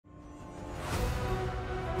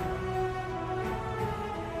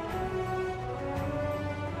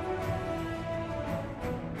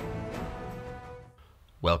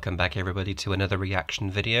Welcome back everybody to another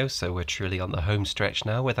reaction video. So we're truly on the home stretch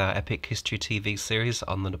now with our epic history TV series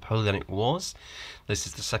on the Napoleonic Wars. This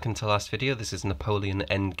is the second to last video. This is Napoleon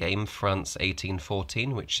Endgame, France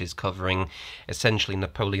 1814, which is covering essentially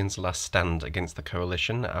Napoleon's last stand against the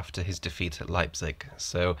coalition after his defeat at Leipzig.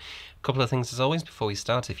 So a couple of things as always before we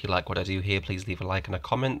start. If you like what I do here, please leave a like and a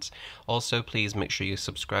comment. Also, please make sure you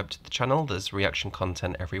subscribe to the channel. There's reaction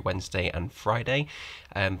content every Wednesday and Friday.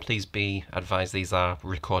 Please be advised these are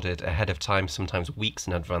recorded ahead of time, sometimes weeks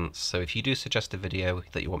in advance. So if you do suggest a video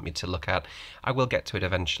that you want me to look at, I will get to it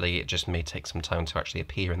eventually. It just may take some time to actually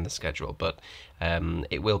appear in the schedule, but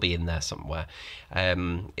it will be in there somewhere.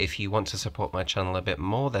 If you want to support my channel a bit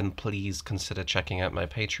more, then please consider checking out my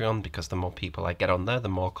Patreon, because the more people I get on there, the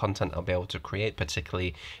more content I'll be able to create,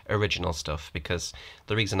 particularly original stuff, because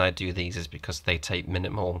the reason I do these is because they take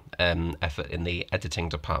minimal effort in the editing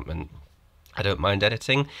department. I don't mind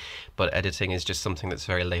editing, but editing is just something that's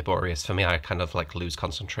very laborious for me. I kind of like lose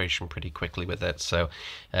concentration pretty quickly with it, so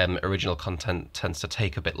original content tends to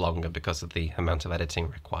take a bit longer because of the amount of editing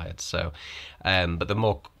required. So but the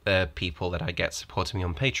more people that I get supporting me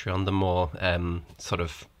on Patreon, the more sort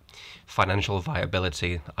of financial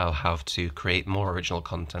viability I'll have to create more original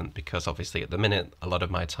content, because obviously at the minute a lot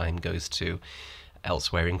of my time goes to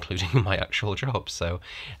elsewhere, including my actual job. So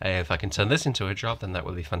if I can turn this into a job, then that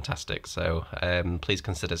would be fantastic. So please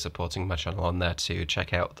consider supporting my channel on there too.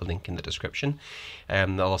 Check out the link in the description.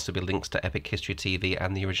 There'll also be links to Epic History TV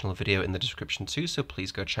and the original video in the description too, so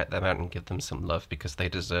please go check them out and give them some love, because they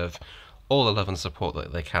deserve all the love and support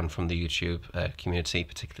that they can from the YouTube community,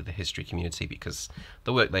 particularly the history community, because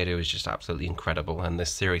the work they do is just absolutely incredible, and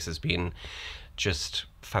this series has been just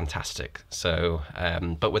fantastic. So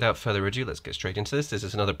but without further ado, let's get straight into this. This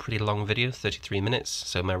is another pretty long video, 33 minutes,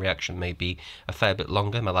 so my reaction may be a fair bit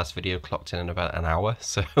longer. My last video clocked in about an hour,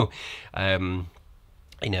 so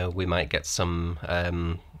you know, we might get some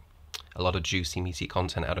a lot of juicy, meaty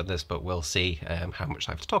content out of this, but we'll see how much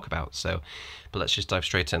I have to talk about. So, but let's just dive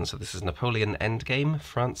straight in. So this is Napoleon Endgame,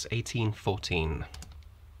 France 1814.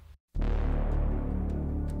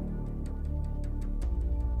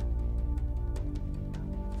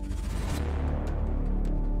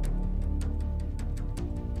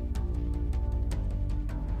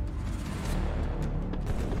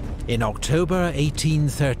 In October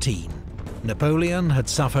 1813, Napoleon had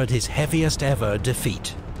suffered his heaviest ever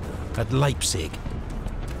defeat at Leipzig,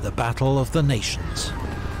 the Battle of the Nations.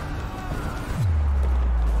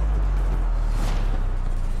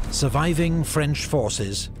 Surviving French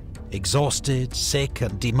forces, exhausted, sick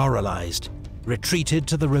and demoralized, retreated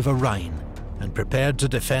to the River Rhine and prepared to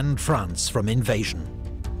defend France from invasion.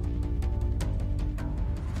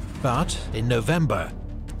 But in November,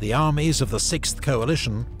 the armies of the Sixth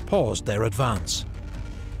Coalition paused their advance,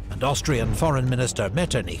 and Austrian Foreign Minister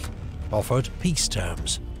Metternich offered peace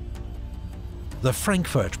terms. The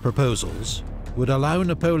Frankfurt proposals would allow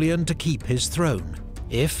Napoleon to keep his throne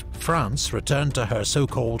if France returned to her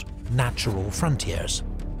so-called natural frontiers.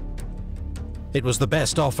 It was the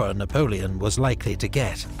best offer Napoleon was likely to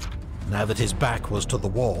get, now that his back was to the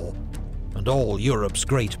wall, and all Europe's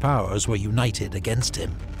great powers were united against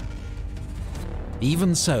him.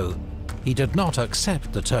 Even so, he did not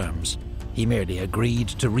accept the terms. He merely agreed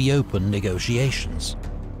to reopen negotiations.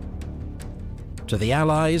 To the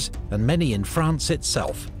Allies, and many in France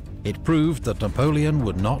itself, it proved that Napoleon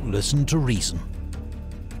would not listen to reason.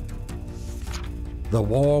 The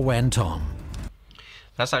war went on.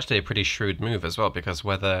 That's actually a pretty shrewd move as well, because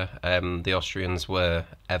whether the Austrians were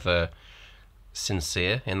ever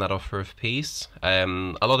sincere in that offer of peace, a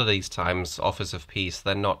lot of these times offers of peace,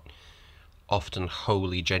 they're not often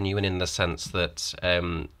wholly genuine, in the sense that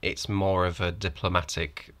it's more of a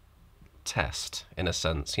diplomatic test, in a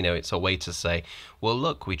sense. You know, it's a way to say, well,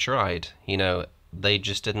 look, we tried, you know, they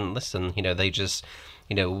just didn't listen, you know, they just,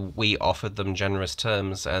 you know, we offered them generous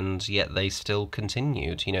terms and yet they still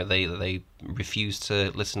continued, you know, they refused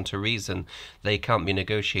to listen to reason. They can't be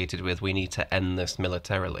negotiated with. We need to end this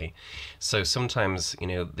militarily. So sometimes, you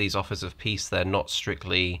know, these offers of peace, they're not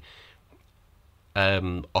strictly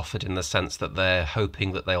offered in the sense that they're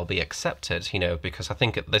hoping that they'll be accepted, you know, because I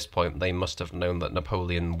think at this point they must have known that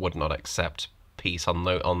Napoleon would not accept peace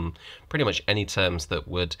on pretty much any terms that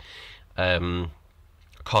would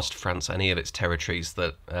cost France any of its territories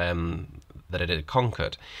that that it had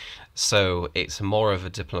conquered. So it's more of a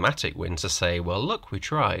diplomatic win to say, well, look, we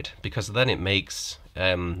tried, because then it makes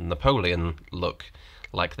Napoleon look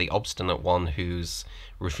like the obstinate one who's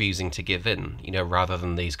refusing to give in, you know, rather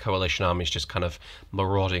than these coalition armies just kind of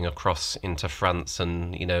marauding across into France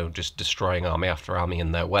and, you know, just destroying army after army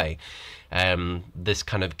in their way. This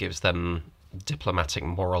kind of gives them diplomatic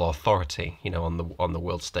moral authority, on the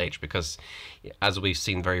world stage. Because, as we've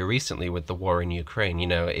seen very recently with the war in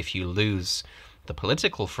Ukraine, if you lose the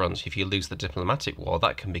political front, if you lose the diplomatic war,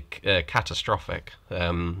 that can be catastrophic.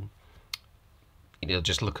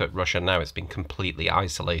 Just look at Russia now; it's been completely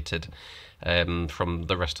isolated from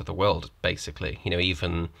the rest of the world, basically.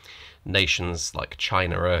 Even nations like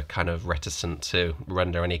China are kind of reticent to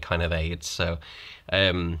render any kind of aid. So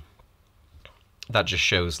that just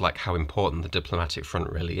shows like how important the diplomatic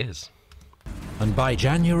front really is. And by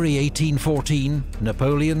January 1814,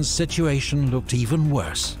 Napoleon's situation looked even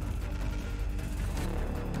worse.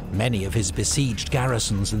 Many of his besieged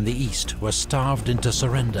garrisons in the east were starved into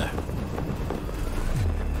surrender.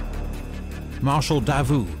 Marshal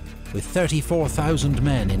Davout, with 34,000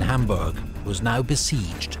 men in Hamburg, was now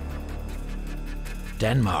besieged.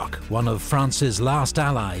 Denmark, one of France's last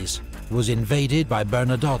allies, was invaded by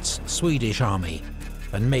Bernadotte's Swedish army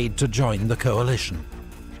and made to join the coalition.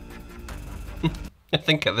 I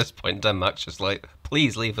think at this point Denmark's just like,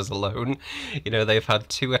 please leave us alone. They've had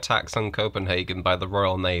 2 attacks on Copenhagen by the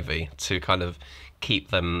Royal Navy to kind of keep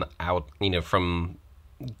them out, from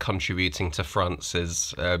contributing to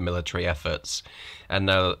France's military efforts. And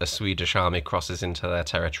now a Swedish army crosses into their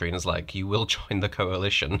territory and is like, you will join the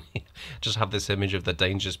coalition. Just have this image of the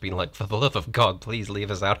Danes being like, for the love of God, please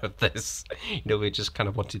leave us out of this. We just kind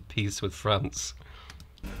of wanted peace with France.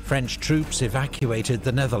 French troops evacuated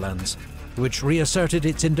the Netherlands, which reasserted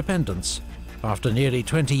its independence after nearly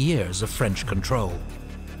 20 years of French control.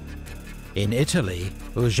 In Italy,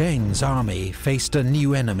 Eugene's army faced a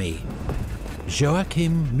new enemy,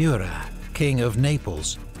 Joachim Murat, King of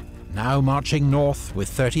Naples, now marching north with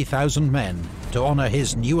 30,000 men to honour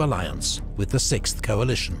his new alliance with the Sixth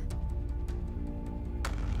Coalition.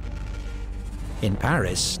 In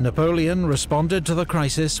Paris, Napoleon responded to the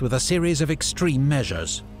crisis with a series of extreme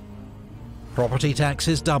measures. Property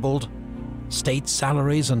taxes doubled, state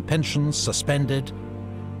salaries and pensions suspended,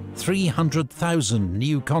 300,000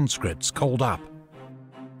 new conscripts called up,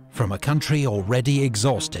 from a country already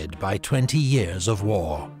exhausted by 20 years of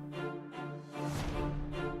war.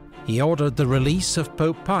 He ordered the release of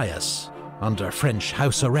Pope Pius, under French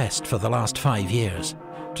house arrest for the last 5 years,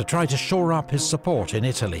 to try to shore up his support in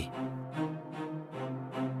Italy.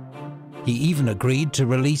 He even agreed to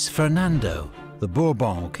release Fernando, the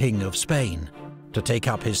Bourbon King of Spain, to take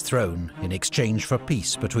up his throne in exchange for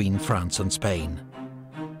peace between France and Spain,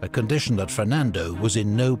 a condition that Fernando was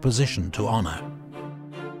in no position to honour.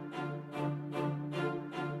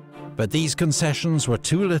 But these concessions were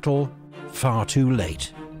too little, far too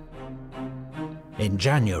late. In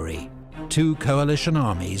January, 2 coalition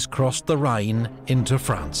armies crossed the Rhine into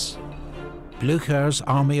France. Blücher's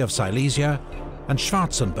army of Silesia and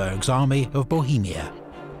Schwarzenberg's army of Bohemia.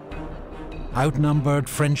 Outnumbered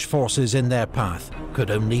French forces in their path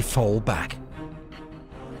could only fall back.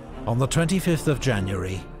 On the 25th of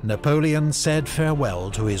January, Napoleon said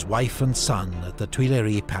farewell to his wife and son at the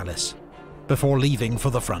Tuileries Palace, before leaving for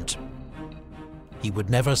the front. He would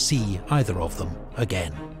never see either of them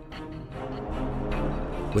again.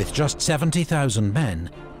 With just 70,000 men,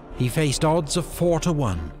 he faced odds of 4 to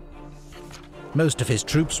 1. Most of his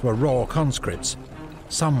troops were raw conscripts,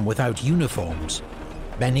 some without uniforms,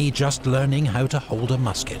 many just learning how to hold a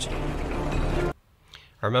musket.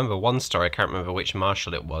 I remember one story, I can't remember which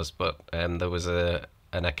marshal it was, but there was an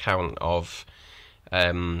account of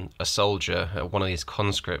a soldier, one of these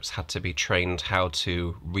conscripts, had to be trained how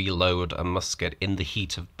to reload a musket in the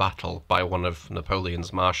heat of battle by one of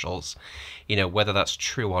Napoleon's marshals. Whether that's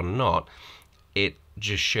true or not, it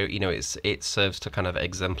just it serves to kind of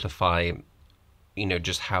exemplify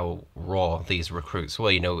just how raw these recruits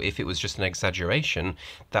were. If it was just an exaggeration,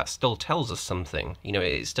 that still tells us something.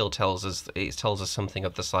 It still tells us something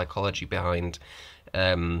of the psychology behind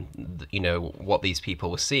what these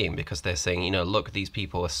people were seeing, because they're saying, look, these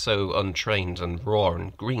people are so untrained and raw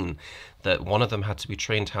and green that one of them had to be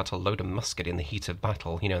trained how to load a musket in the heat of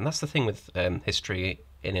battle. And that's the thing with history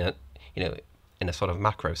in a sort of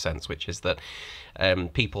macro sense, which is that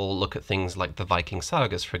people look at things like the Viking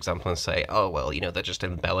sagas, for example, and say, oh, well, they're just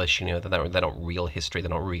embellished, they're not real history, they're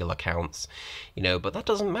not real accounts, but that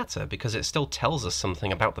doesn't matter, because it still tells us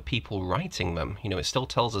something about the people writing them. It still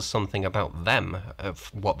tells us something about them,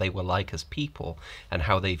 of what they were like as people, and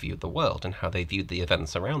how they viewed the world, and how they viewed the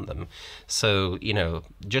events around them. So,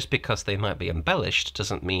 just because they might be embellished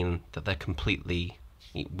doesn't mean that they're completely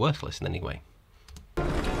worthless in any way.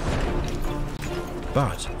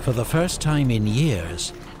 But for the first time in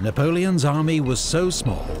years, Napoleon's army was so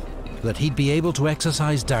small that he'd be able to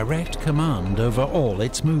exercise direct command over all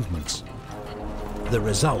its movements. The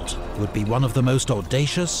result would be one of the most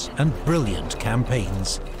audacious and brilliant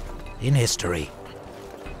campaigns in history.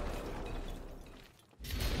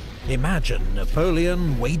 Imagine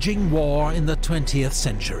Napoleon waging war in the 20th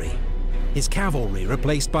century. His cavalry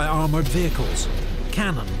replaced by armoured vehicles,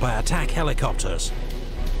 cannon by attack helicopters,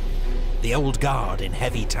 the old guard in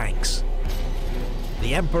heavy tanks,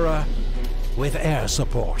 the Emperor with air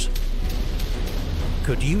support.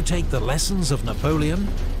 Could you take the lessons of Napoleon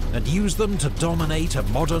and use them to dominate a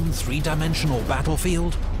modern three-dimensional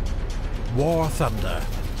battlefield? War Thunder,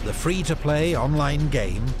 the free-to-play online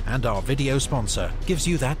game and our video sponsor, gives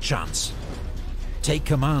you that chance. Take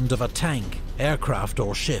command of a tank, aircraft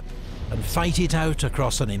or ship and fight it out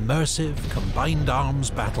across an immersive, combined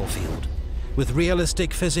arms battlefield with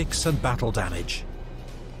realistic physics and battle damage.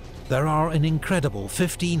 There are an incredible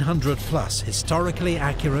 1,500 plus historically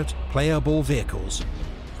accurate, playable vehicles,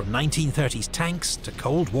 from 1930s tanks to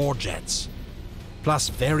Cold War jets, plus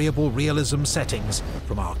variable realism settings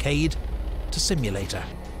from arcade to simulator.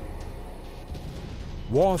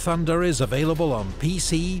 War Thunder is available on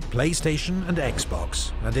PC, PlayStation and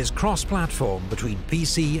Xbox, and is cross-platform between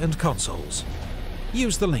PC and consoles.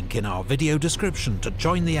 Use the link in our video description to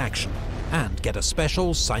join the action and get a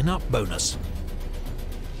special sign-up bonus.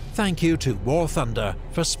 Thank you to War Thunder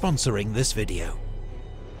for sponsoring this video.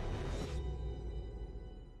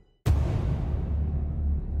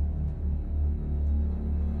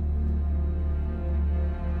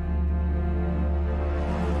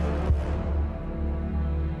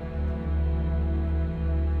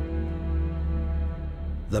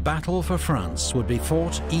 The battle for France would be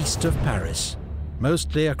fought east of Paris,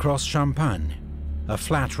 mostly across Champagne, a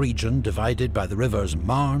flat region divided by the rivers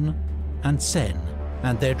Marne and Seine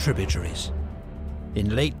and their tributaries.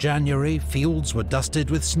 In late January, fields were dusted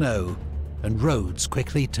with snow and roads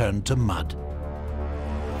quickly turned to mud.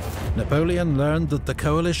 Napoleon learned that the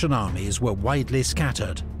coalition armies were widely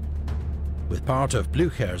scattered, with part of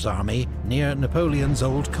Blücher's army near Napoleon's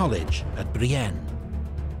old college at Brienne.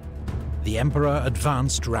 The Emperor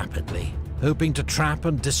advanced rapidly, hoping to trap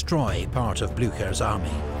and destroy part of Blücher's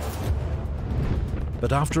army.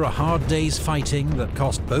 But after a hard day's fighting that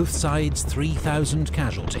cost both sides 3,000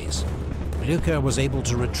 casualties, Blücher was able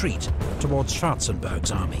to retreat towards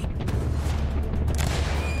Schwarzenberg's army.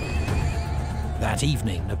 That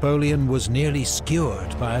evening, Napoleon was nearly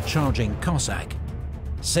skewered by a charging Cossack,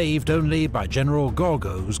 saved only by General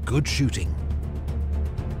Gorgo's good shooting.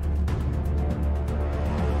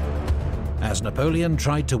 As Napoleon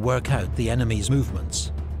tried to work out the enemy's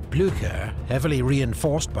movements, Blücher, heavily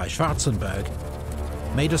reinforced by Schwarzenberg,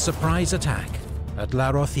 made a surprise attack at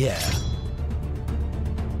La Rothière.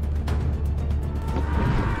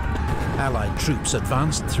 Allied troops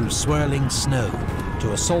advanced through swirling snow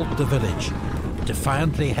to assault the village,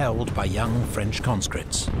 defiantly held by young French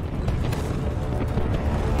conscripts.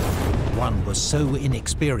 One was so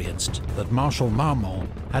inexperienced that Marshal Marmont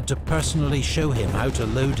had to personally show him how to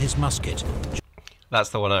load his musket. That's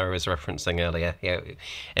the one I was referencing earlier. Yeah,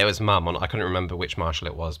 it was Marmont. I couldn't remember which marshal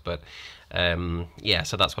it was, but yeah,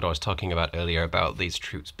 so that's what I was talking about earlier, about these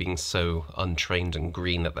troops being so untrained and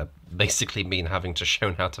green that they're basically been having to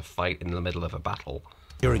show how to fight in the middle of a battle.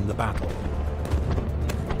 During the battle.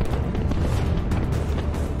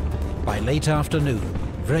 By late afternoon,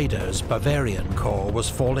 Wreder's Bavarian Corps was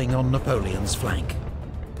falling on Napoleon's flank.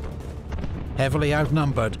 Heavily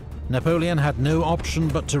outnumbered, Napoleon had no option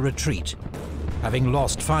but to retreat, having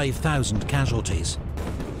lost 5,000 casualties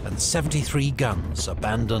and 73 guns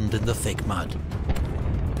abandoned in the thick mud.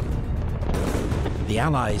 The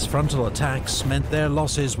Allies' frontal attacks meant their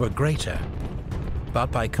losses were greater,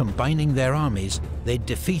 but by combining their armies, they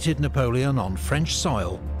defeated Napoleon on French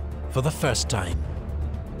soil for the first time.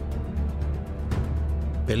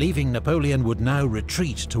 Believing Napoleon would now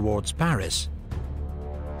retreat towards Paris,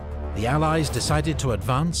 the Allies decided to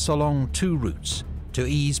advance along two routes to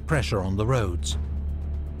ease pressure on the roads.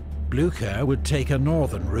 Blücher would take a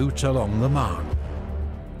northern route along the Marne.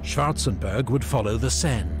 Schwarzenberg would follow the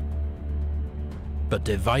Seine. But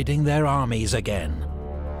dividing their armies again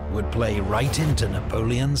would play right into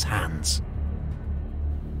Napoleon's hands.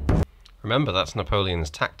 Remember, that's Napoleon's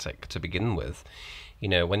tactic to begin with. You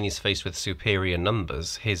know, when he's faced with superior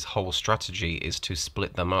numbers, his whole strategy is to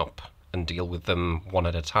split them up and deal with them one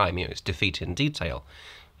at a time. You know, it's defeat in detail.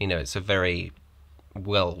 You know, it's a very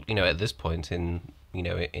well, you know, at this point in, you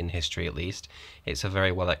know, in history at least, it's a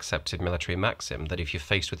very well accepted military maxim that if you're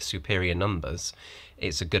faced with superior numbers,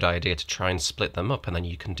 it's a good idea to try and split them up and then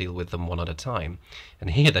you can deal with them one at a time. And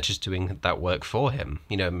here they're just doing that work for him.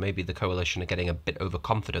 You know, maybe the coalition are getting a bit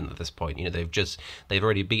overconfident at this point. You know, they've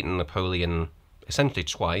already beaten Napoleon essentially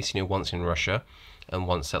twice, you know, once in Russia and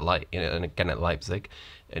once at and again at Leipzig.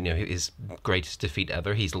 And his greatest defeat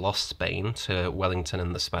ever. He's lost Spain to Wellington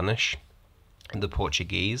and the Spanish and the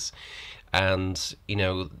Portuguese. And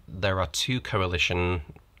there are two coalition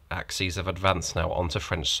axes of advance now onto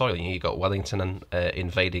French soil. You've got Wellington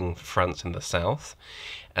invading France in the south,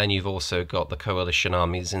 and you've also got the coalition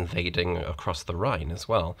armies invading across the Rhine as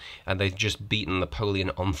well. And they've just beaten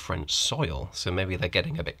Napoleon on French soil, so maybe they're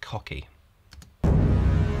getting a bit cocky.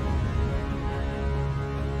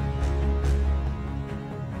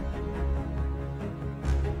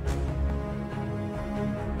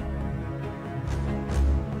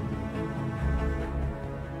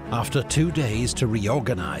 After 2 days to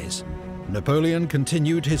reorganize, Napoleon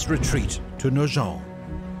continued his retreat to Nogent,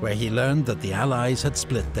 where he learned that the Allies had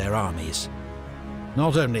split their armies.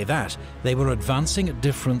 Not only that, they were advancing at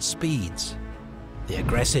different speeds. The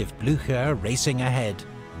aggressive Blücher racing ahead,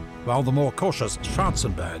 while the more cautious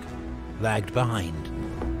Schwarzenberg lagged behind.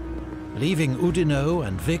 Leaving Oudinot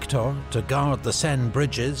and Victor to guard the Seine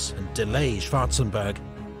bridges and delay Schwarzenberg,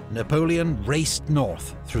 Napoleon raced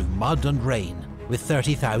north through mud and rain with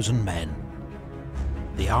 30,000 men.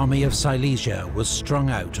 The army of Silesia was strung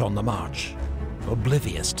out on the march,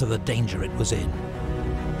 oblivious to the danger it was in.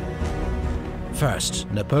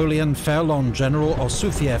 First, Napoleon fell on General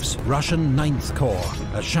Osufiev's Russian 9th Corps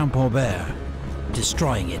at Champaubert,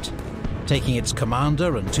 destroying it, taking its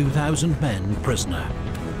commander and 2,000 men prisoner.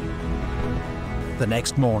 The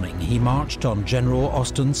next morning, he marched on General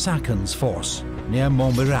Osten-Sacken's force near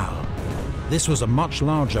Montmiral. This was a much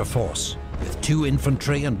larger force, with 2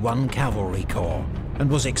 infantry and 1 cavalry corps, and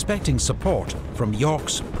was expecting support from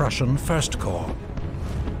York's Prussian 1st Corps.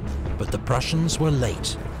 But the Prussians were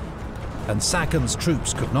late, and Sacken's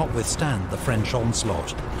troops could not withstand the French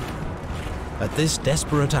onslaught. At this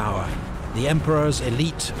desperate hour, the Emperor's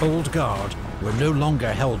elite Old Guard were no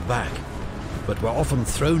longer held back, but were often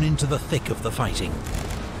thrown into the thick of the fighting.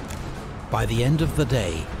 By the end of the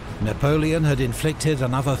day, Napoleon had inflicted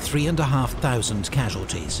another 3,500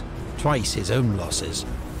 casualties, twice his own losses,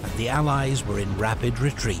 and the Allies were in rapid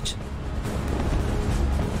retreat.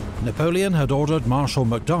 Napoleon had ordered Marshal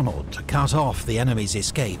MacDonald to cut off the enemy's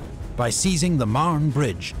escape by seizing the Marne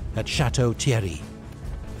Bridge at Château Thierry.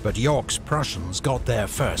 But York's Prussians got there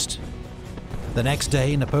first. The next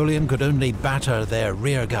day, Napoleon could only batter their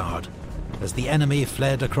rear guard as the enemy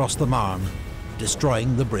fled across the Marne,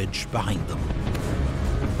 destroying the bridge behind them.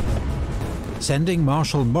 Sending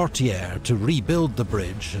Marshal Mortier to rebuild the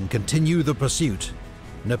bridge and continue the pursuit,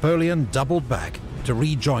 Napoleon doubled back to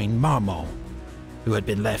rejoin Marmont, who had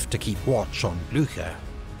been left to keep watch on Blücher.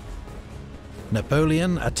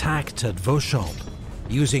 Napoleon attacked at Vauchamp,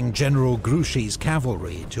 using General Grouchy's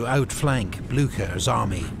cavalry to outflank Blücher's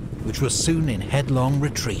army, which was soon in headlong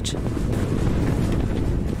retreat.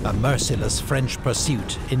 A merciless French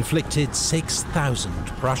pursuit inflicted 6,000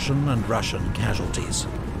 Prussian and Russian casualties.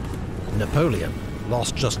 Napoleon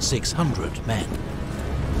lost just 600 men.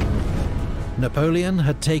 Napoleon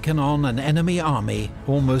had taken on an enemy army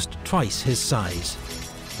almost twice his size,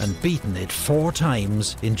 and beaten it 4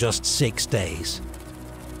 times in just 6 days.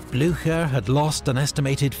 Blücher had lost an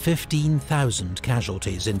estimated 15,000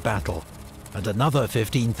 casualties in battle, and another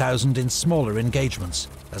 15,000 in smaller engagements,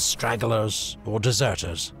 as stragglers or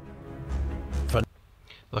deserters.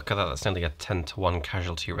 Look at that, that's nearly a 10-to-1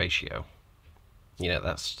 casualty ratio.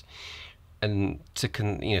 That's... And to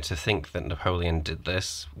think that Napoleon did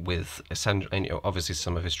this with obviously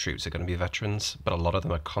some of his troops are going to be veterans, but a lot of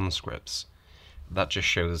them are conscripts. That just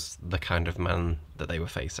shows the kind of man that they were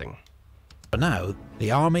facing. For now, the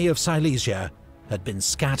army of Silesia had been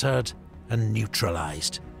scattered and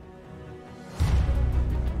neutralized.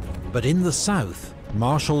 But in the south,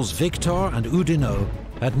 Marshals Victor and Oudinot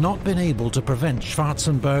had not been able to prevent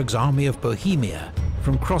Schwarzenberg's army of Bohemia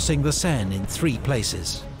from crossing the Seine in 3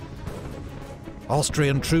 places.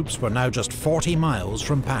 Austrian troops were now just 40 miles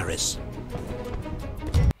from Paris.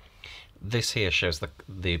 This here shows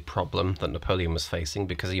the problem that Napoleon was facing,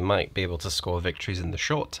 because he might be able to score victories in the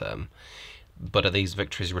short term, but are these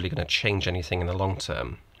victories really going to change anything in the long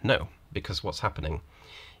term? No, because what's happening?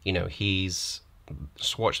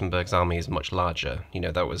 Schwarzenberg's army is much larger.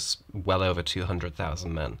 That was well over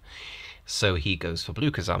 200,000 men. So he goes for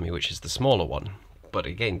Blücher's army, which is the smaller one. But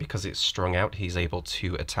again, because it's strung out, he's able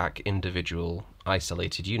to attack individual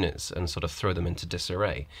isolated units and sort of throw them into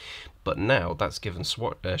disarray. But now that's given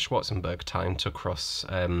Schwarzenberg time to cross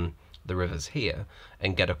the rivers here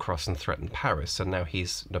and get across and threaten Paris. So now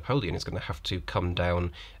Napoleon is going to have to come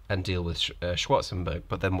down and deal with Schwarzenberg.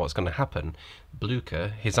 But then what's going to happen? Blucher,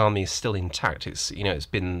 his army is still intact. It's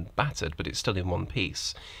been battered, but it's still in one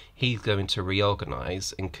piece. He's going to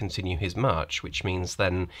reorganize and continue his march, which means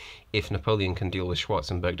then if Napoleon can deal with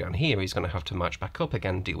Schwarzenberg down here, he's going to have to march back up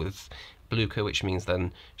again, deal with Blucher, which means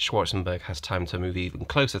then Schwarzenberg has time to move even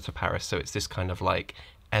closer to Paris. So it's this kind of like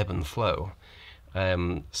ebb and flow.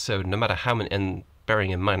 So no matter how many, and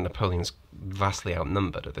bearing in mind Napoleon's vastly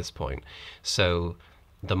outnumbered at this point, so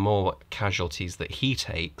the more casualties that he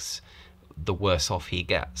takes, the worse off he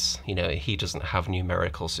gets. He doesn't have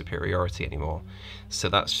numerical superiority anymore. So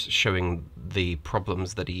that's showing the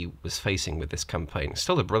problems that he was facing with this campaign.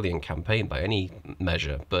 Still a brilliant campaign by any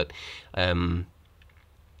measure, but no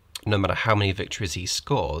matter how many victories he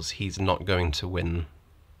scores, he's not going to win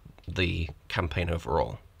the campaign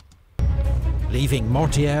overall. Leaving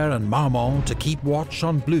Mortier and Marmont to keep watch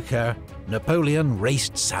on Blucher, Napoleon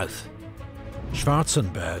raced south.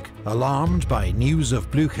 Schwarzenberg, alarmed by news of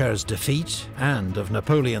Blucher's defeat and of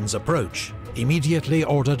Napoleon's approach, immediately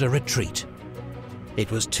ordered a retreat. It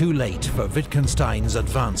was too late for Wittgenstein's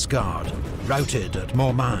advance guard, routed at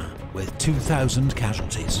Mormain with 2,000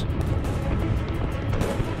 casualties.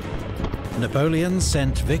 Napoleon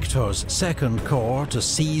sent Victor's Second Corps to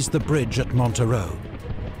seize the bridge at Montereau,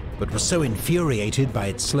 but was so infuriated by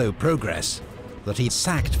its slow progress that he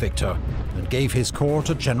sacked Victor and gave his corps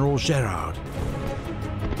to General Gérard.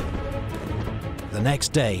 The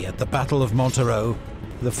next day, at the Battle of Montereau,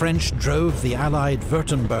 the French drove the Allied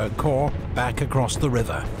Württemberg Corps back across the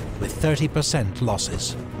river, with 30%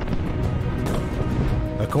 losses.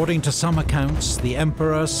 According to some accounts, the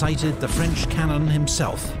Emperor sighted the French cannon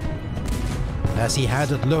himself, as he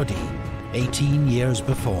had at Lodi 18 years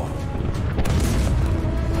before.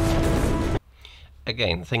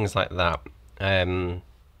 Again, things like that,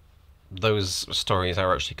 those stories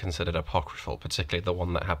are actually considered apocryphal, particularly the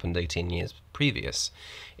one that happened 18 years previous.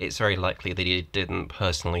 It's very likely that he didn't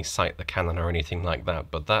personally sight the cannon or anything like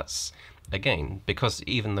that, but that's, again, because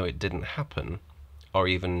even though it didn't happen, or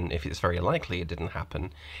even if it's very likely it didn't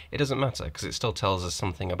happen, it doesn't matter, because it still tells us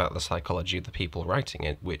something about the psychology of the people writing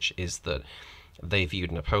it, which is that they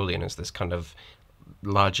viewed Napoleon as this kind of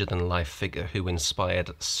larger-than-life figure who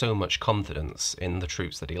inspired so much confidence in the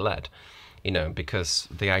troops that he led. Because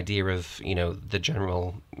the idea of, the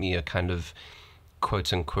general, kind of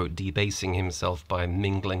quote-unquote debasing himself by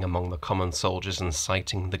mingling among the common soldiers and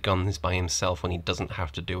sighting the guns by himself when he doesn't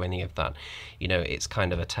have to do any of that, it's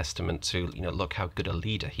kind of a testament to, look how good a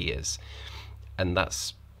leader he is. And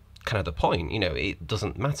that's kind of the point, it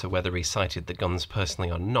doesn't matter whether he sighted the guns personally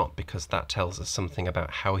or not, because that tells us something about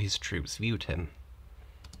how his troops viewed him.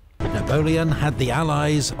 Napoleon had the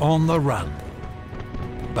Allies on the run.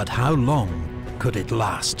 But how long could it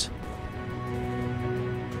last?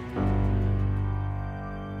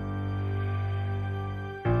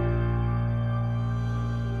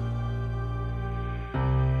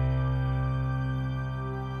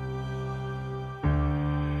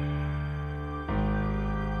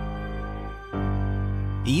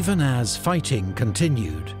 Even as fighting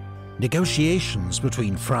continued, negotiations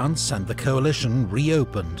between France and the coalition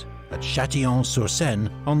reopened at Châtillon-sur-Seine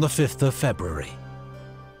on the 5th of February.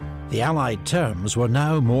 The Allied terms were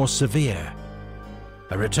now more severe.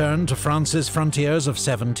 A return to France's frontiers of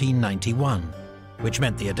 1791, which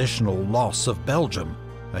meant the additional loss of Belgium,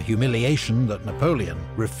 a humiliation that Napoleon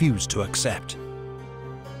refused to accept.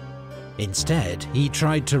 Instead, he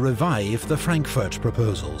tried to revive the Frankfurt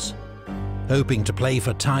proposals, hoping to play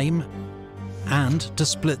for time and to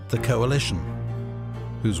split the coalition,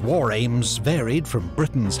 whose war aims varied from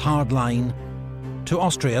Britain's hard line to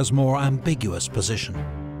Austria's more ambiguous position.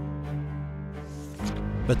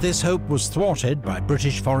 But this hope was thwarted by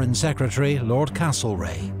British Foreign Secretary Lord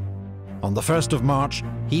Castlereagh. On the 1st of March,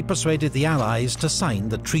 he persuaded the Allies to sign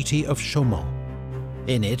the Treaty of Chaumont.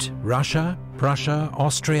 In it, Russia, Prussia,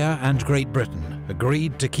 Austria and Great Britain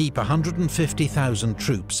agreed to keep 150,000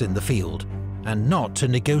 troops in the field and not to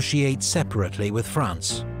negotiate separately with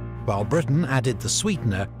France, while Britain added the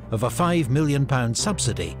sweetener of a £5 million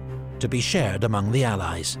subsidy to be shared among the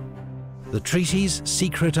Allies. The treaty's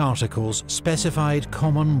secret articles specified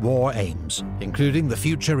common war aims, including the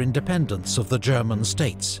future independence of the German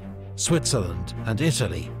states, Switzerland and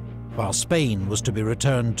Italy, while Spain was to be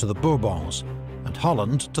returned to the Bourbons and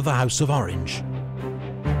Holland to the House of Orange.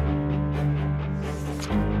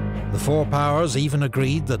 The four powers even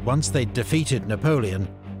agreed that once they'd defeated Napoleon,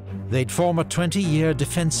 they'd form a 20-year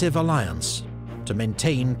defensive alliance to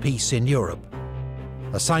maintain peace in Europe,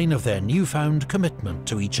 a sign of their newfound commitment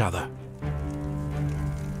to each other.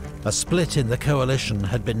 A split in the coalition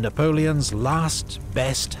had been Napoleon's last,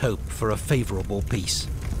 best hope for a favourable peace.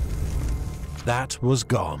 That was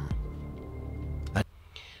gone.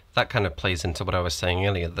 That kind of plays into what I was saying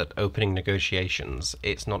earlier, that opening negotiations,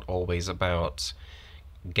 it's not always about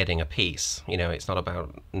getting a peace. You know, it's not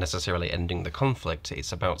about necessarily ending the conflict,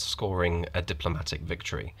 it's about scoring a diplomatic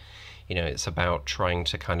victory. You know, it's about trying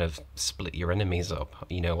to kind of split your enemies up,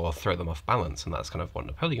 you know, or throw them off balance, and that's kind of what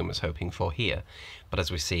Napoleon was hoping for here. But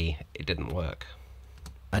as we see, it didn't work.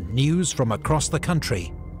 And news from across the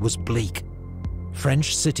country was bleak.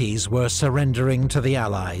 French cities were surrendering to the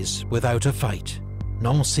Allies without a fight.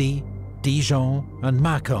 Nancy, Dijon and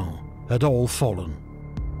Mâcon had all fallen.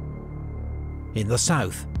 In the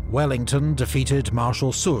south, Wellington defeated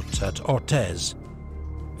Marshal Soult at Orthez,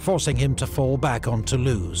 forcing him to fall back on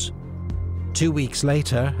Toulouse. 2 weeks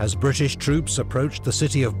later, as British troops approached the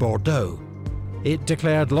city of Bordeaux, it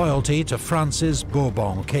declared loyalty to France's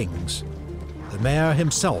Bourbon kings. The mayor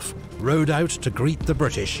himself rode out to greet the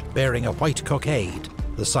British, bearing a white cockade,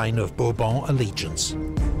 the sign of Bourbon allegiance.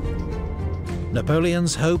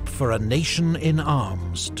 Napoleon's hope for a nation in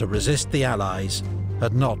arms to resist the Allies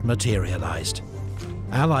had not materialized.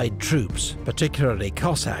 Allied troops, particularly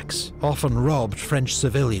Cossacks, often robbed French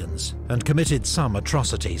civilians and committed some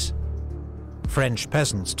atrocities. French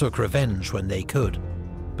peasants took revenge when they could,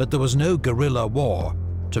 but there was no guerrilla war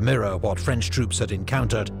to mirror what French troops had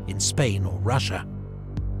encountered in Spain or Russia.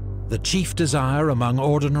 The chief desire among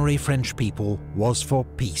ordinary French people was for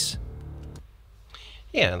peace.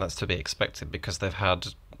 Yeah, that's to be expected, because they've had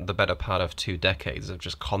the better part of 2 decades of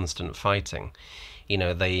just constant fighting. You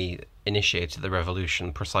know, they initiated the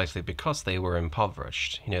revolution precisely because they were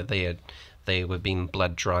impoverished. You know, they were being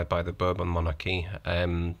bled dry by the Bourbon monarchy.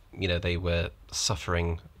 You know, they were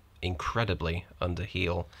suffering incredibly under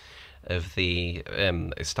heel of the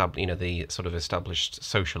the sort of established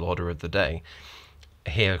social order of the day.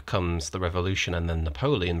 Here comes the revolution, and then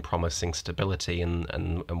Napoleon promising stability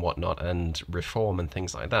and whatnot, and reform and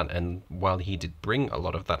things like that. And while he did bring a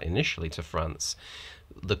lot of that initially to France,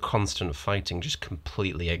 the constant fighting just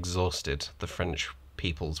completely exhausted the French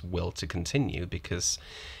people's will to continue, because,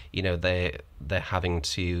 you know, they're having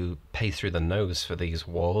to pay through the nose for these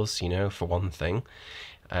wars, you know, for one thing.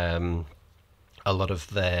 A lot of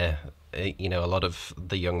their, you know, a lot of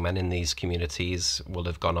the young men in these communities will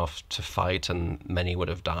have gone off to fight, and many would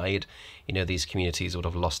have died. You know, these communities would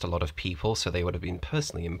have lost a lot of people, so they would have been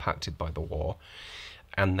personally impacted by the war.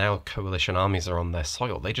 And now coalition armies are on their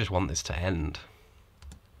soil. They just want this to end.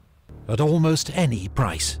 At almost any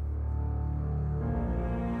price.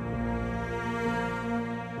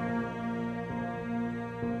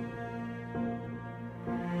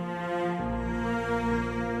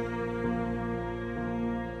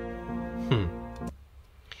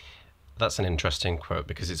 That's an interesting quote,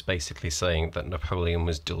 because it's basically saying that Napoleon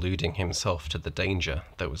was deluding himself to the danger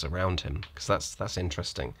that was around him, because that's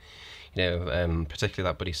interesting. You know, particularly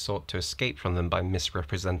that, but he sought to escape from them by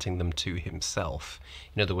misrepresenting them to himself.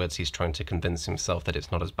 In other words, he's trying to convince himself that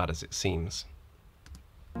it's not as bad as it seems.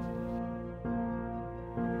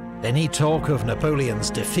 Any talk of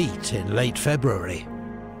Napoleon's defeat in late February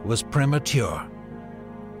was premature.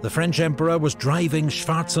 The French Emperor was driving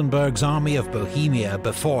Schwarzenberg's army of Bohemia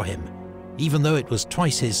before him, even though it was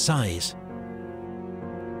twice his size.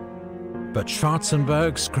 But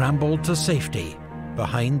Schwarzenberg scrambled to safety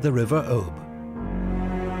behind the River Aube.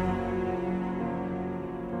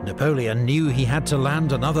 Napoleon knew he had to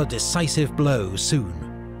land another decisive blow soon,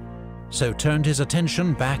 so turned his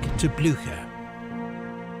attention back to Blücher.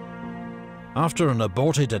 After an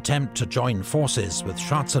aborted attempt to join forces with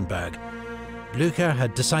Schwarzenberg, Blücher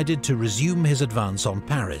had decided to resume his advance on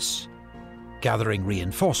Paris, gathering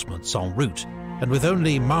reinforcements en route, and with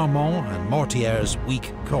only Marmont and Mortier's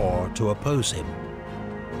weak corps to oppose him.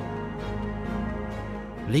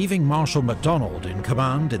 Leaving Marshal MacDonald in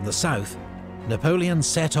command in the south, Napoleon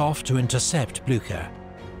set off to intercept Blücher,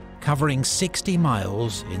 covering 60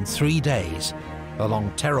 miles in 3 days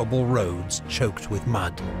along terrible roads choked with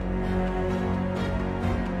mud.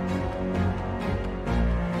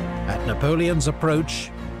 At Napoleon's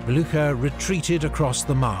approach, Blücher retreated across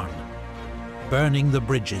the Marne, burning the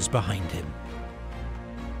bridges behind him.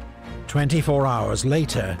 24 hours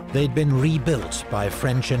later, they'd been rebuilt by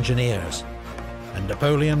French engineers, and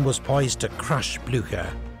Napoleon was poised to crush Blücher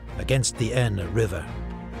against the Aisne River,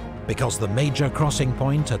 because the major crossing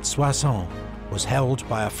point at Soissons was held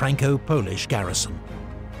by a Franco-Polish garrison.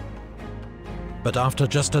 But after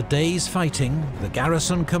just a day's fighting, the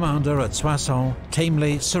garrison commander at Soissons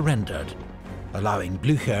tamely surrendered, allowing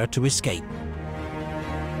Blücher to escape.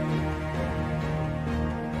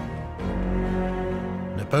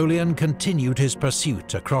 Napoleon continued his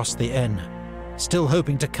pursuit across the Aisne, still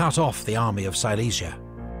hoping to cut off the army of Silesia.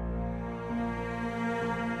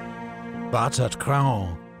 But at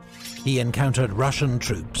Craon, he encountered Russian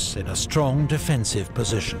troops in a strong defensive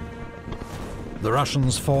position. The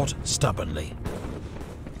Russians fought stubbornly.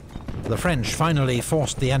 The French finally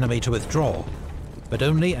forced the enemy to withdraw, but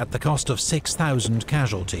only at the cost of 6,000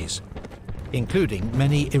 casualties, including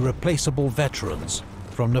many irreplaceable veterans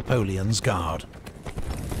from Napoleon's guard.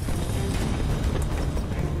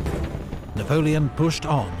 Napoleon pushed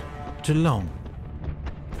on to Laon.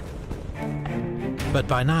 But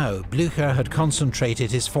by now, Blücher had concentrated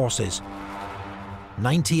his forces,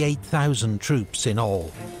 98,000 troops in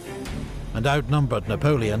all, and outnumbered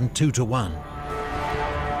Napoleon 2-1.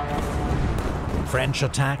 French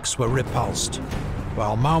attacks were repulsed,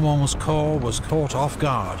 while Marmont's corps was caught off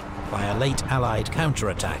guard by a late Allied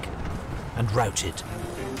counterattack and routed.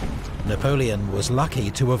 Napoleon was lucky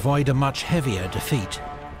to avoid a much heavier defeat.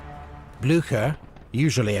 Blücher,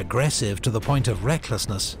 usually aggressive to the point of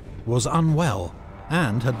recklessness, was unwell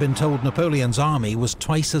and had been told Napoleon's army was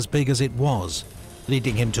twice as big as it was,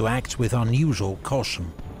 leading him to act with unusual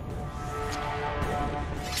caution.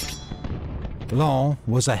 Laon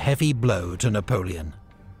was a heavy blow to Napoleon.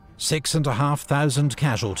 6,500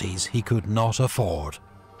 casualties he could not afford.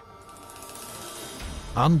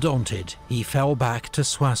 Undaunted, he fell back to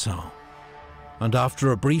Soissons, and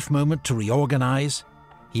after a brief moment to reorganize,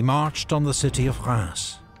 he marched on the city of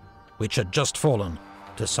Reims, which had just fallen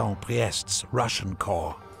to Saint-Priest's Russian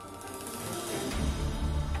corps.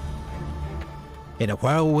 In a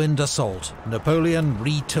whirlwind assault, Napoleon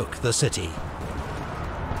retook the city.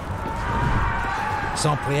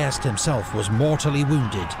 Saint-Priest himself was mortally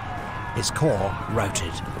wounded, his corps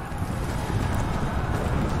routed.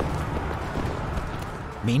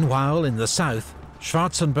 Meanwhile, in the south,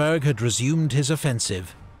 Schwarzenberg had resumed his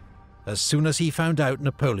offensive as soon as he found out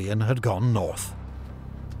Napoleon had gone north.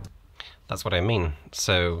 That's what I mean.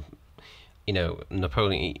 So, you know,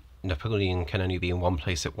 Napoleon can only be in one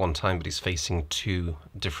place at one time, but he's facing two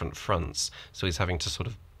different fronts. So he's having to sort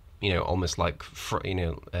of, you know, almost like,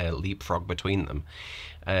 leapfrog between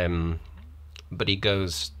them. But he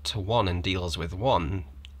goes to one and deals with one,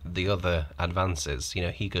 the other advances. You know,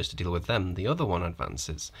 he goes to deal with them, the other one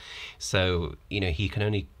advances. So, you know, he can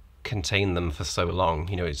only contain them for so long.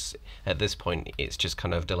 You know, it's at this point, it's just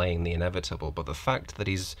kind of delaying the inevitable. But the fact that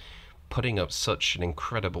he's putting up such an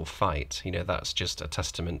incredible fight, you know, that's just a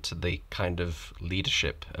testament to the kind of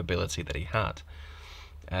leadership ability that he had.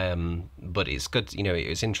 But it's good, you know,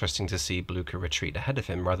 it's interesting to see Blücher retreat ahead of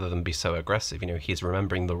him rather than be so aggressive. You know, he's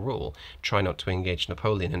remembering the rule, try not to engage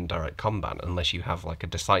Napoleon in direct combat unless you have like a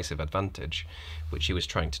decisive advantage, which he was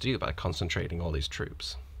trying to do by concentrating all his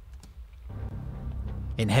troops.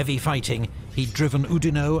 In heavy fighting, he'd driven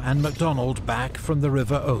Oudinot and MacDonald back from the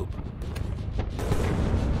River Aube.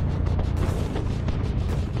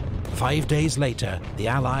 5 days later, the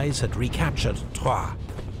Allies had recaptured Troyes,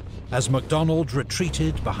 as MacDonald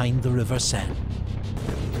retreated behind the River Seine.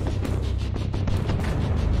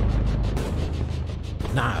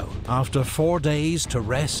 Now, after 4 days to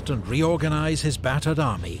rest and reorganize his battered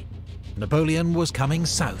army, Napoleon was coming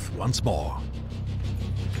south once more.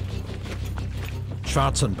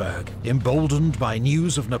 Schwarzenberg, emboldened by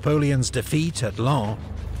news of Napoleon's defeat at Laon,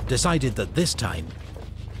 decided that this time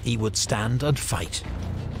he would stand and fight.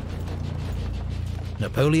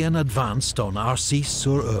 Napoleon advanced on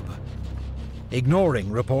Arcis-sur-Aube, ignoring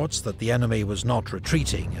reports that the enemy was not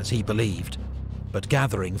retreating as he believed, but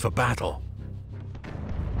gathering for battle.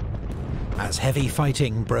 As heavy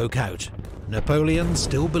fighting broke out, Napoleon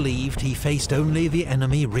still believed he faced only the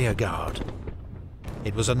enemy rearguard.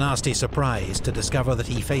 It was a nasty surprise to discover that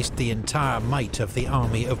he faced the entire might of the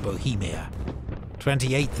army of Bohemia,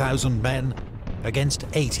 28,000 men against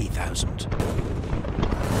 80,000.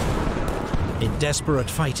 In desperate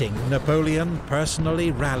fighting, Napoleon personally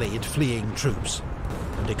rallied fleeing troops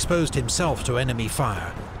and exposed himself to enemy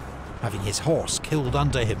fire, having his horse killed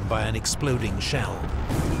under him by an exploding shell.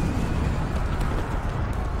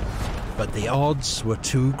 But the odds were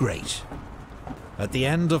too great. At the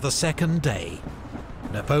end of the second day,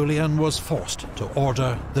 Napoleon was forced to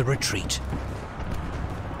order the retreat.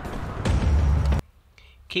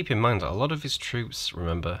 Keep in mind that a lot of his troops,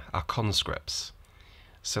 remember, are conscripts.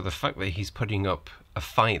 So the fact that he's putting up a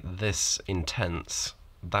fight this intense,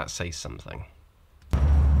 that says something.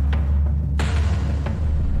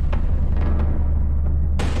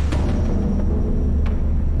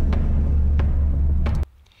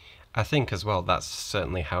 I think as well that's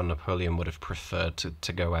certainly how Napoleon would have preferred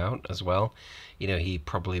to go out as well. You know, he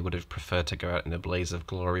probably would have preferred to go out in a blaze of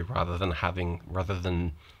glory rather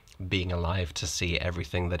than being alive to see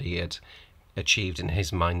everything that he had achieved in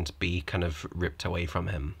his mind be kind of ripped away from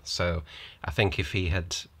him. So I think if he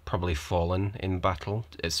had probably fallen in battle,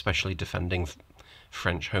 especially defending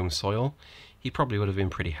French home soil, he probably would have been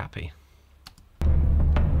pretty happy.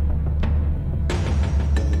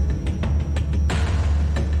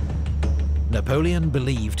 Napoleon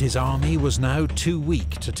believed his army was now too weak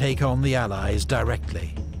to take on the Allies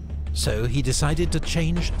directly, so he decided to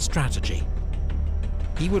change strategy.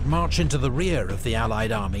 He would march into the rear of the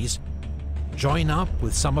Allied armies, join up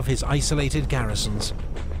with some of his isolated garrisons,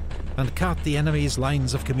 and cut the enemy's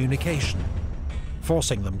lines of communication,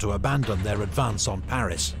 forcing them to abandon their advance on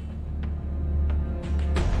Paris.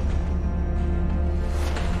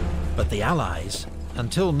 But the Allies,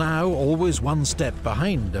 until now always one step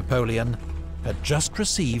behind Napoleon, had just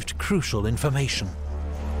received crucial information.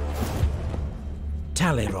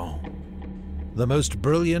 Talleyrand, the most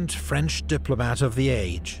brilliant French diplomat of the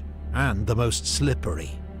age, and the most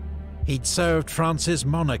slippery. He'd served France's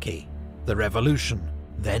monarchy, the Revolution,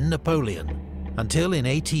 then Napoleon, until in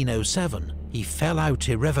 1807 he fell out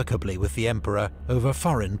irrevocably with the Emperor over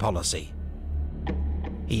foreign policy.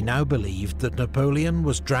 He now believed that Napoleon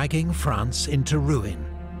was dragging France into ruin,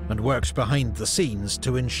 and worked behind the scenes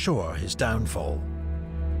to ensure his downfall.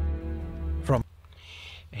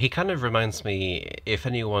 He kind of reminds me, if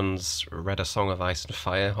anyone's read A Song of Ice and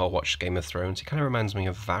Fire or watched Game of Thrones, he kind of reminds me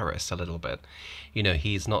of Varys a little bit. You know,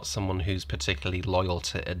 he's not someone who's particularly loyal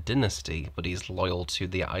to a dynasty, but he's loyal to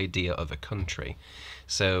the idea of a country.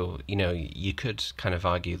 So, you know, you could kind of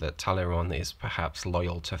argue that Talleyrand is perhaps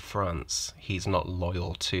loyal to France. He's not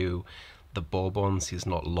loyal to the Bourbons, he's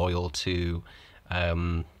not loyal to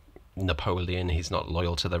Napoleon, he's not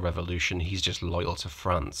loyal to the Revolution, he's just loyal to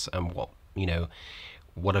France, and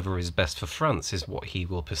whatever is best for France is what he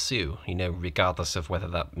will pursue, you know, regardless of whether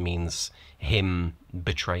that means him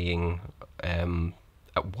betraying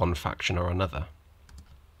one faction or another.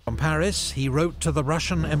 From Paris, he wrote to the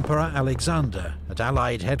Russian Emperor Alexander at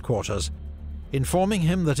Allied headquarters, informing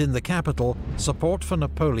him that in the capital, support for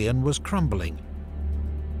Napoleon was crumbling,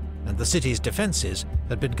 and the city's defences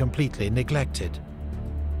had been completely neglected.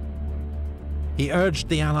 He urged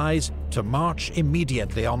the Allies to march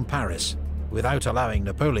immediately on Paris, without allowing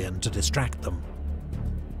Napoleon to distract them.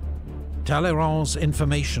 Talleyrand's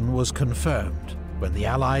information was confirmed when the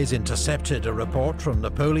Allies intercepted a report from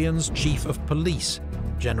Napoleon's chief of police,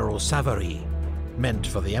 General Savary, meant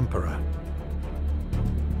for the Emperor.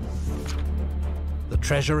 The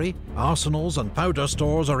treasury, arsenals and powder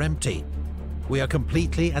stores are empty. We are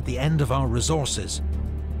completely at the end of our resources.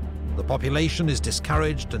 The population is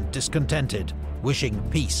discouraged and discontented, wishing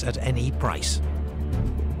peace at any price.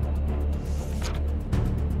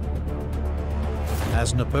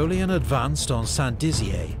 As Napoleon advanced on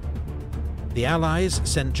Saint-Dizier, the Allies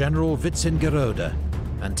sent General Wintzingerode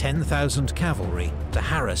and 10,000 cavalry to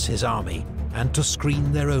harass his army and to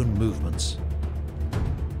screen their own movements.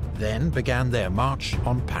 Then began their march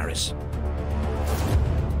on Paris.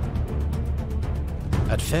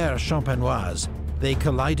 At Fère-Champenoise, they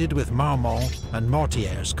collided with Marmont and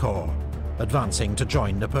Mortier's corps, advancing to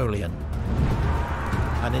join Napoleon.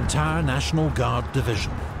 An entire National Guard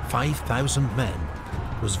division, 5,000 men,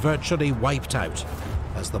 was virtually wiped out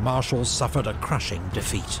as the marshals suffered a crushing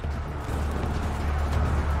defeat.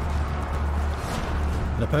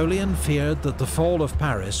 Napoleon feared that the fall of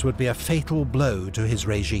Paris would be a fatal blow to his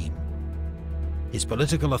regime. His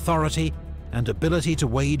political authority and ability to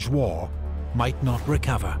wage war might not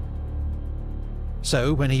recover.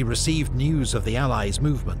 So, when he received news of the Allies'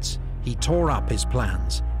 movements, he tore up his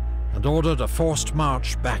plans and ordered a forced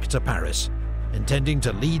march back to Paris, intending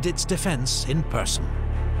to lead its defense in person.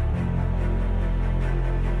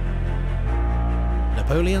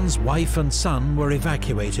 Napoleon's wife and son were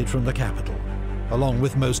evacuated from the capital, along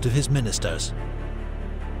with most of his ministers.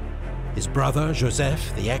 His brother,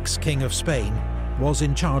 Joseph, the ex-king of Spain, was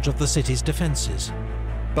in charge of the city's defences,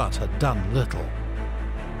 but had done little.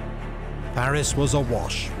 Paris was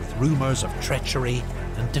awash with rumours of treachery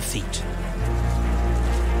and defeat.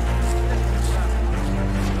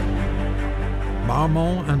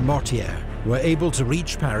 Marmont and Mortier were able to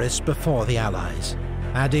reach Paris before the Allies,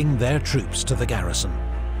 adding their troops to the garrison.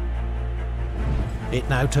 It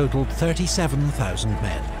now totaled 37,000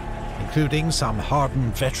 men, including some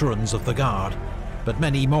hardened veterans of the Guard, but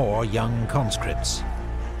many more young conscripts,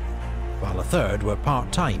 while a third were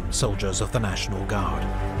part-time soldiers of the National Guard.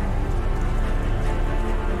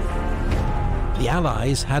 The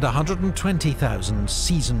Allies had 120,000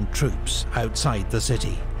 seasoned troops outside the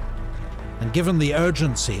city, and given the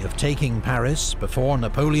urgency of taking Paris before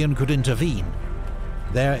Napoleon could intervene,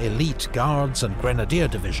 their elite guards and grenadier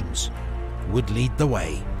divisions would lead the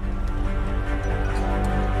way.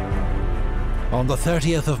 On the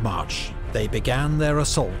 30th of March, they began their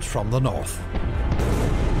assault from the north.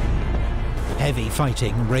 Heavy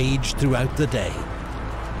fighting raged throughout the day.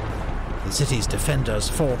 The city's defenders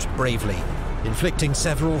fought bravely, inflicting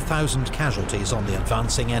several thousand casualties on the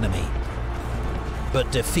advancing enemy.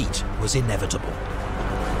 But defeat was inevitable.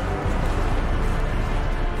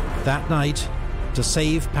 That night, to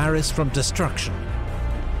save Paris from destruction,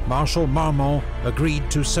 Marshal Marmont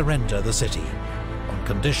agreed to surrender the city, on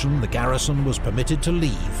condition the garrison was permitted to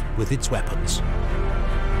leave with its weapons.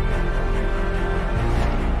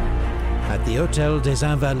 At the Hôtel des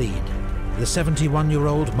Invalides, the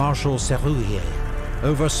 71-year-old Marshal Serrurier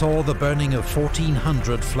oversaw the burning of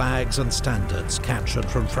 1,400 flags and standards captured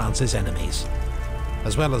from France's enemies,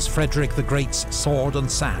 as well as Frederick the Great's sword and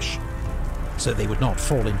sash, so they would not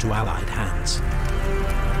fall into Allied hands.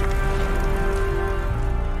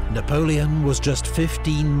 Napoleon was just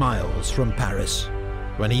 15 miles from Paris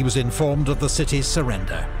when he was informed of the city's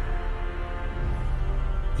surrender.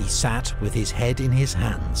 He sat with his head in his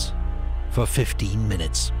hands for 15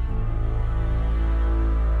 minutes.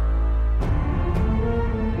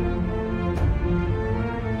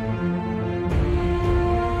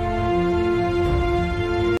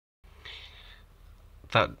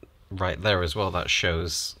 That right there as well, that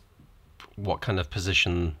shows what kind of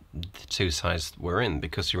position the two sides were in,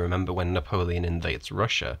 because you remember when Napoleon invades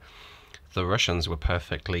Russia, the Russians were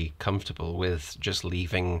perfectly comfortable with just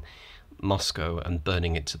leaving Moscow and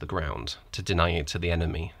burning it to the ground, to deny it to the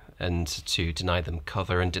enemy, and to deny them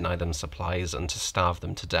cover and deny them supplies and to starve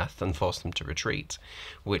them to death and force them to retreat,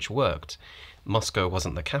 which worked. Moscow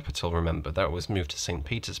wasn't the capital, remember, that was moved to St.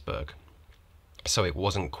 Petersburg. So it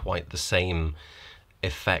wasn't quite the same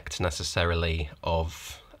effect necessarily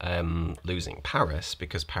of losing Paris,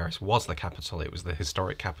 because Paris was the capital. It was the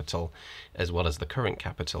historic capital as well as the current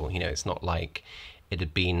capital. You know, it's not like it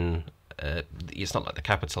had been it's not like the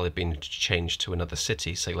capital had been changed to another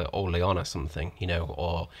city, say like Orléans or something, you know,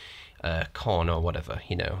 or Caen or whatever,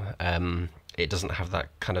 you know. It doesn't have that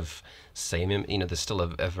kind of same, you know, there's still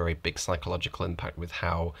a very big psychological impact with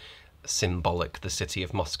how symbolic the city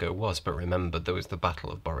of Moscow was. But remember, there was the Battle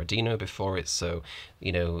of Borodino before it, so,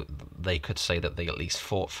 you know, they could say that they at least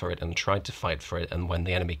fought for it and tried to fight for it, and when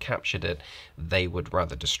the enemy captured it, they would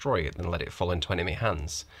rather destroy it than let it fall into enemy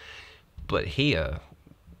hands. But here,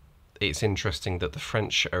 it's interesting that the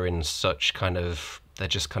French are in such kind of, they're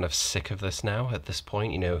just kind of sick of this now at this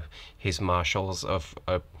point. You know, his marshals are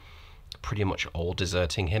pretty much all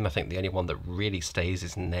deserting him. I think the only one that really stays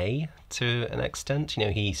is Ney to an extent. You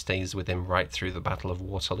know, he stays with him right through the Battle of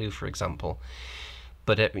Waterloo, for example.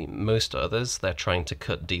 But most others, they're trying to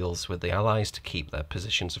cut deals with the Allies to keep their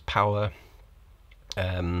positions of power.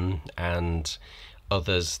 And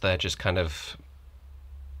others, they're just kind of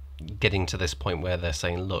getting to this point where they're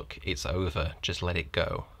saying, look, it's over, just let it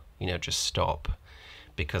go. You know, just stop,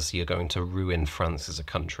 because you're going to ruin France as a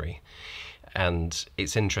country. And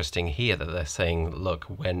it's interesting here that they're saying, look,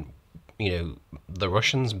 when, you know, the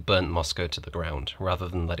Russians burnt Moscow to the ground rather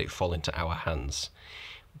than let it fall into our hands.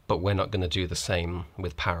 But we're not going to do the same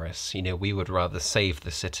with Paris. You know, we would rather save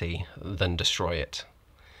the city than destroy it.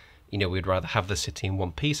 You know, we'd rather have the city in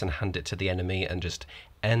one piece and hand it to the enemy and just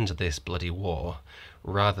end this bloody war,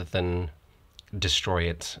 rather than destroy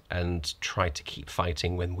it and try to keep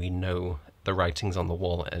fighting when we know the writing's on the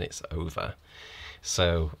wall and it's over.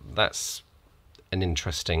 So that's an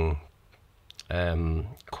interesting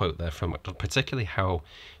quote there from MacDonald, particularly how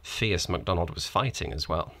fierce MacDonald was fighting as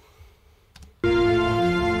well.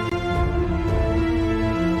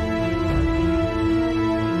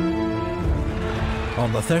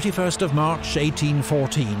 On the 31st of March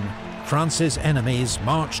 1814, France's enemies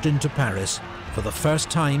marched into Paris for the first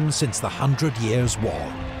time since the 100 Years'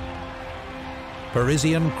 War.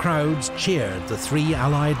 Parisian crowds cheered the three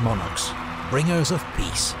Allied monarchs, bringers of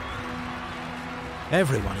peace.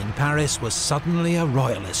 Everyone in Paris was suddenly a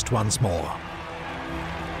royalist once more.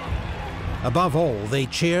 Above all, they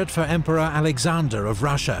cheered for Emperor Alexander of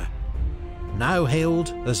Russia, now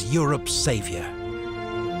hailed as Europe's saviour.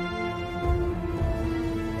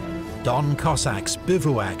 Don Cossacks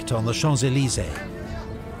bivouacked on the Champs-Élysées.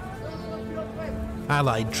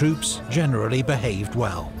 Allied troops generally behaved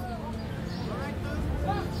well.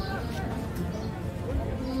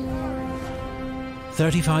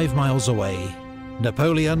 "35 miles away,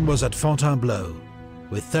 Napoleon was at Fontainebleau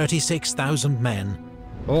with 36,000 men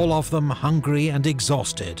all of them hungry and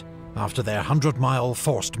exhausted after their 100-mile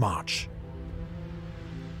forced march.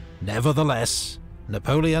 Nevertheless,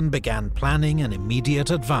 Napoleon began planning an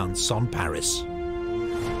immediate advance on Paris.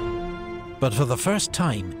 But for the first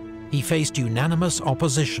time, he faced unanimous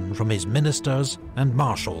opposition from his ministers and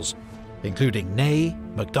marshals, including Ney,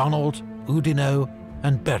 MacDonald, Oudinot,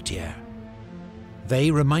 and Berthier. They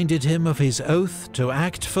reminded him of his oath to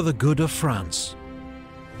act for the good of France.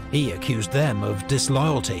 He accused them of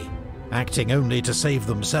disloyalty, acting only to save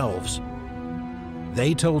themselves.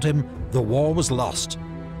 They told him the war was lost,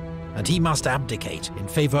 and he must abdicate in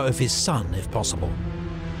favour of his son if possible.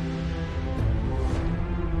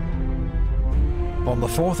 On the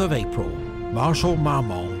 4th of April, Marshal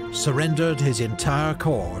Marmont surrendered his entire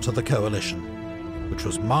corps to the coalition, which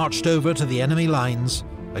was marched over to the enemy lines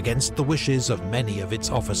against the wishes of many of its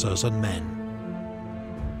officers and men.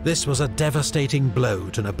 This was a devastating blow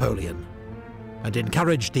to Napoleon, and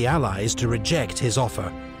encouraged the Allies to reject his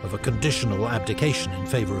offer of a conditional abdication in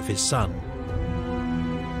favour of his son.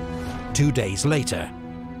 2 days later,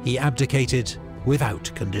 he abdicated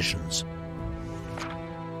without conditions.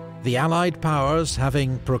 The Allied powers,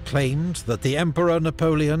 having proclaimed that the Emperor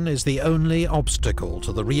Napoleon is the only obstacle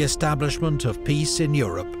to the re-establishment of peace in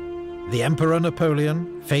Europe, the Emperor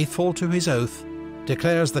Napoleon, faithful to his oath,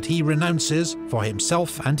 declares that he renounces for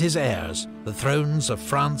himself and his heirs the thrones of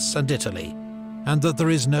France and Italy, and that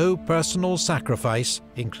there is no personal sacrifice,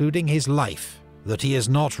 including his life, that he is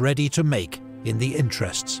not ready to make in the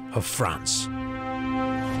interests of France.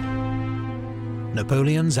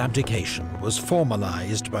 Napoleon's abdication was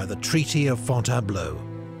formalized by the Treaty of Fontainebleau,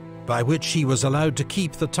 by which he was allowed to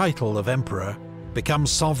keep the title of emperor, become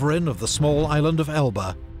sovereign of the small island of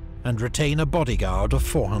Elba, and retain a bodyguard of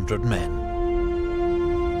 400 men.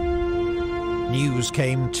 News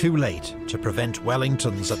came too late to prevent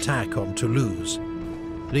Wellington's attack on Toulouse,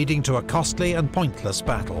 leading to a costly and pointless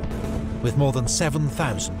battle, with more than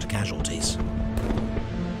 7,000 casualties.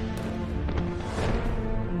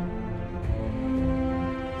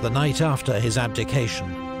 The night after his abdication,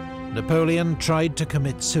 Napoleon tried to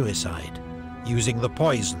commit suicide, using the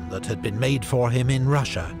poison that had been made for him in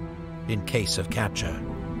Russia in case of capture.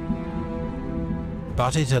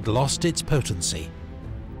 But it had lost its potency,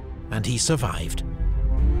 and he survived.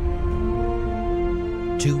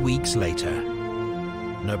 2 weeks later,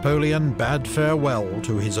 Napoleon bade farewell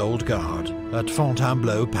to his old guard at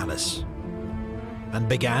Fontainebleau Palace, and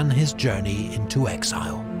began his journey into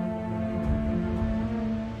exile.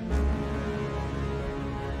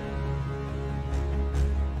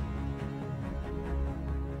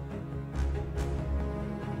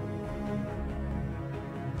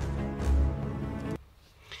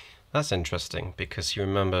 That's interesting, because you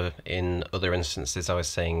remember in other instances I was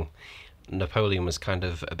saying Napoleon was kind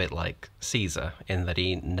of a bit like Caesar, in that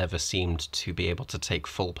he never seemed to be able to take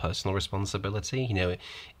full personal responsibility. You know,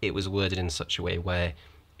 it was worded in such a way where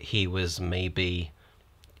he was maybe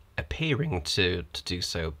appearing to do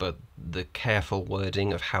so, but the careful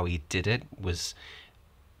wording of how he did it was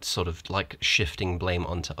sort of like shifting blame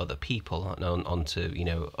onto other people, onto, you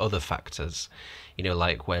know, other factors. You know,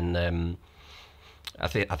 like when I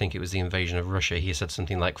think it was the invasion of Russia, he said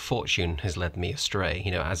something like, "Fortune has led me astray," you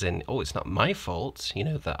know, as in, oh, it's not my fault, you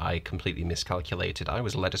know, that I completely miscalculated. I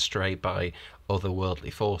was led astray by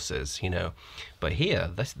otherworldly forces, you know. But here,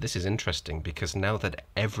 this is interesting, because now that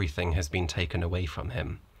everything has been taken away from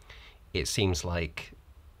him, it seems like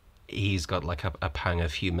he's got like a pang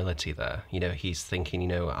of humility there. You know, he's thinking, you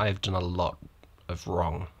know, I've done a lot of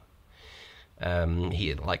wrong.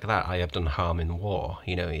 Like that, I have done harm in war.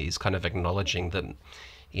 You know, he's kind of acknowledging that,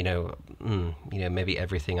 you know, maybe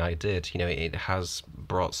everything I did, you know, it has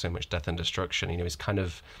brought so much death and destruction. You know, it's kind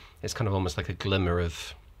of almost like a glimmer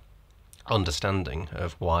of understanding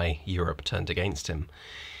of why Europe turned against him,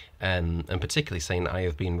 and particularly saying, I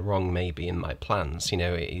have been wrong maybe in my plans. You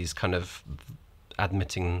know, he's kind of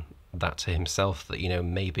admitting that to himself, that, you know,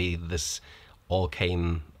 maybe this all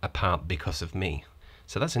came apart because of me.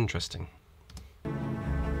 So that's interesting.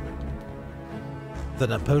 The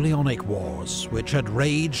Napoleonic Wars, which had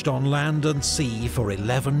raged on land and sea for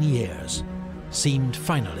 11 years, seemed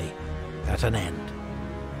finally at an end.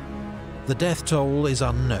 The death toll is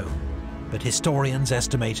unknown, but historians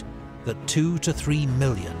estimate that 2 to 3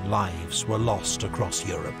 million lives were lost across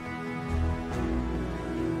Europe.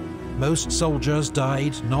 Most soldiers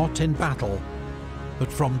died not in battle,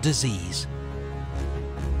 but from disease.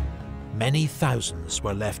 Many thousands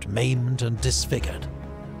were left maimed and disfigured.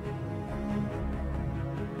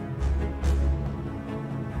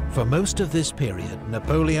 For most of this period,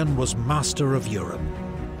 Napoleon was master of Europe,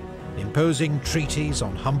 imposing treaties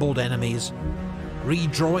on humbled enemies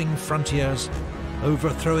redrawing frontiers,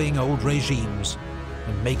 overthrowing old regimes,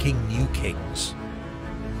 and making new kings.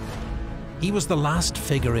 He was the last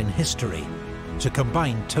figure in history to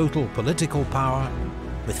combine total political power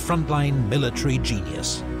with frontline military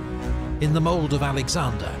genius, in the mould of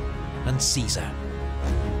Alexander and Caesar.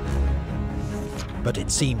 But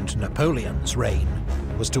it seemed Napoleon's reign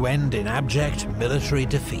was to end in abject military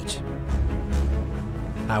defeat.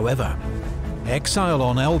 However, exile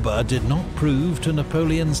on Elba did not prove to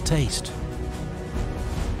Napoleon's taste.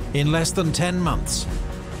 In less than 10 months,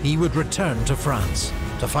 he would return to France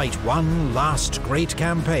to fight one last great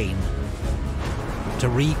campaign to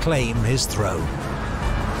reclaim his throne.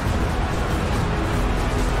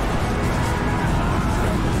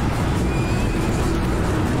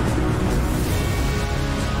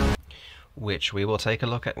 Which we will take a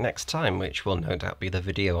look at next time, which will no doubt be the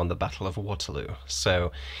video on the Battle of Waterloo.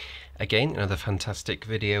 So, again, another fantastic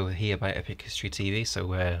video here by Epic History TV, so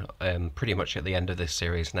we're pretty much at the end of this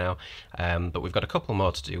series now, but we've got a couple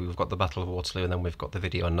more to do. We've got the Battle of Waterloo, and then we've got the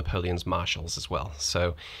video on Napoleon's marshals as well,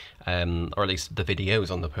 so, or at least the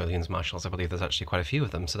videos on Napoleon's marshals. I believe there's actually quite a few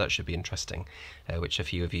of them, so that should be interesting, which a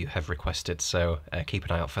few of you have requested, so keep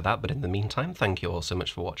an eye out for that. But in the meantime, thank you all so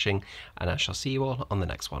much for watching, and I shall see you all on the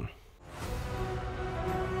next one.